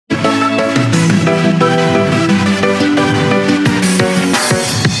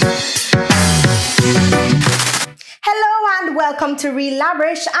to REL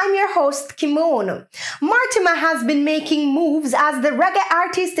Labrish. I'm your host, Kimon. Mortimer has been making moves as the reggae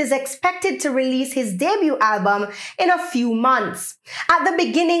artist is expected to release his debut album in a few months. At the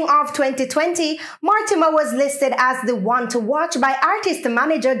beginning of 2020, Mortimer was listed as the one to watch by artist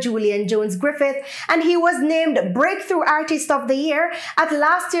manager Julian Jones-Griffith, and he was named Breakthrough Artist of the Year at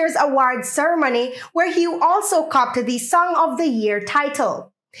last year's awards ceremony, where he also copped the Song of the Year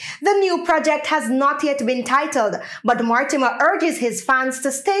title. The new project has not yet been titled, but Mortimer urges his fans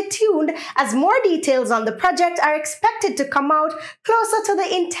to stay tuned as more details on the project are expected to come out closer to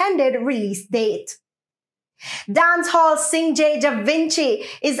the intended release date. Dancehall singer Da Vinci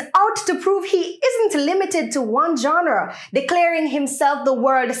is out to prove he isn't limited to one genre, declaring himself the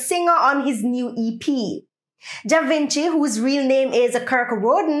world singer on his new EP. Da Vinci, whose real name is Kirk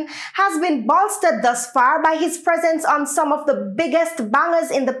Roden, has been bolstered thus far by his presence on some of the biggest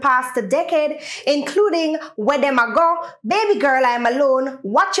bangers in the past decade, including Where Dem A Go, Baby Girl I'm Alone,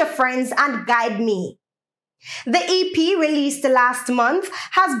 Watch Your Friends, and Guide Me. The EP, released last month,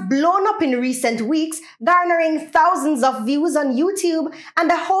 has blown up in recent weeks, garnering thousands of views on YouTube and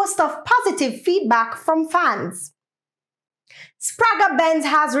a host of positive feedback from fans. Spragga Benz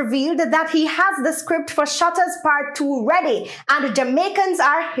has revealed that he has the script for Shottas Part 2 ready, and Jamaicans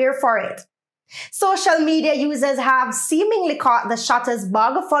are here for it. Social media users have seemingly caught the Shottas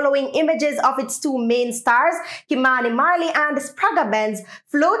bug following images of its two main stars, Kimani Marley and Spragga Benz,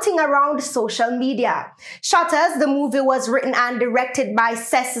 floating around social media. Shottas, the movie, was written and directed by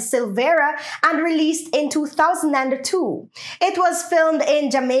Cesc Silvera and released in 2002. It was filmed in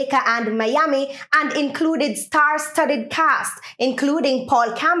Jamaica and Miami and included star-studded cast, including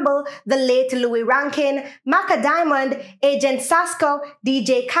Paul Campbell, the late Louis Rankin, Macca Diamond, Agent Sasco,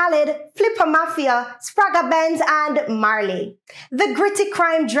 DJ Khaled, Flipper Mafia, Spragga Benz, and Marley. The gritty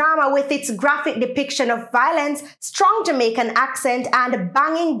crime drama, with its graphic depiction of violence, strong Jamaican accent, and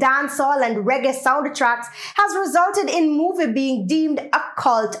banging dancehall and reggae soundtracks, has resulted in the movie being deemed a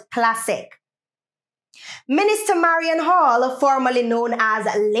cult classic. Minister Marion Hall, formerly known as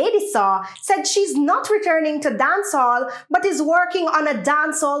Lady Saw, said she's not returning to dancehall but is working on a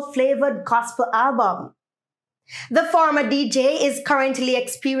dancehall-flavored gospel album. The former DJ is currently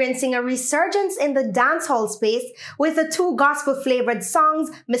experiencing a resurgence in the dancehall space with the two gospel-flavored songs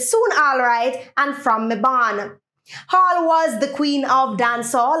Me Soon Alright and From Me Born. Hall was the queen of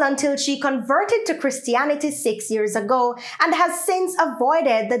dancehall until she converted to Christianity 6 years ago and has since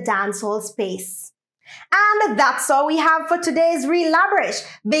avoided the dancehall space. And that's all we have for today's REL Labrish.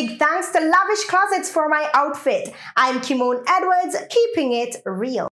 Big thanks to Lavish Closets for my outfit. I'm Kimon Edwards, keeping it real.